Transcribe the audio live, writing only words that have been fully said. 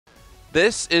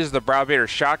This is the Browbeater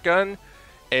Shotgun.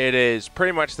 It is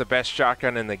pretty much the best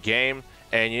shotgun in the game,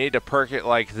 and you need to perk it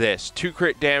like this. 2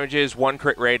 crit damages, 1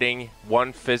 crit rating,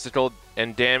 1 physical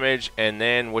and damage, and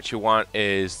then what you want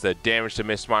is the damage to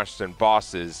miss monsters and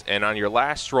bosses. And on your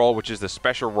last roll, which is the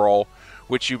special roll,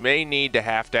 which you may need to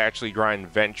have to actually grind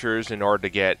ventures in order to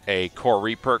get a core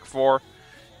reperk for,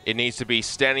 it needs to be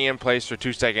standing in place for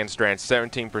 2 seconds, grant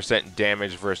 17%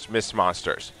 damage versus miss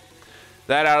monsters.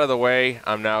 That out of the way,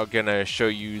 I'm now going to show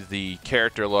you the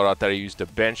character loadout that I use to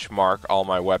benchmark all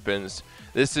my weapons.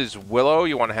 This is Willow.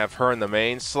 You want to have her in the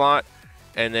main slot,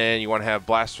 and then you want to have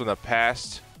Blast from the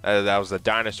Past. That was the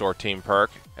Dinosaur Team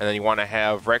perk. And then you want to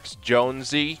have Rex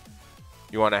Jonesy.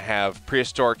 You want to have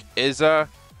Prehistoric Izza,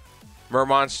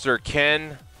 Mermonster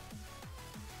Ken,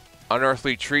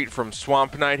 Unearthly Treat from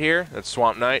Swamp Knight here. That's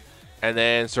Swamp Knight. And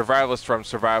then Survivalist from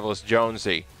Survivalist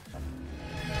Jonesy.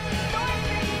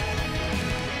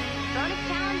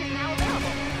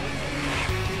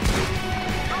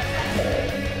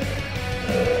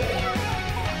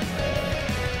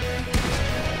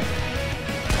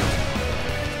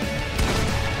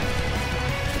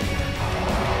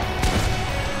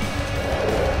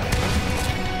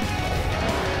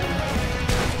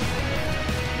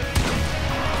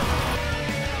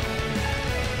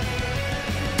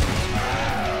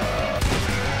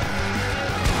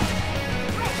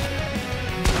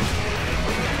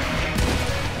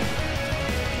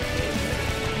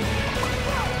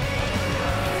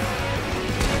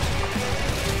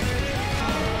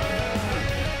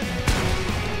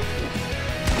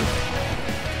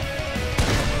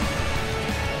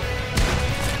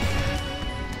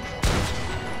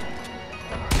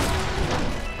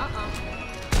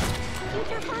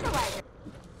 Future fertilizer.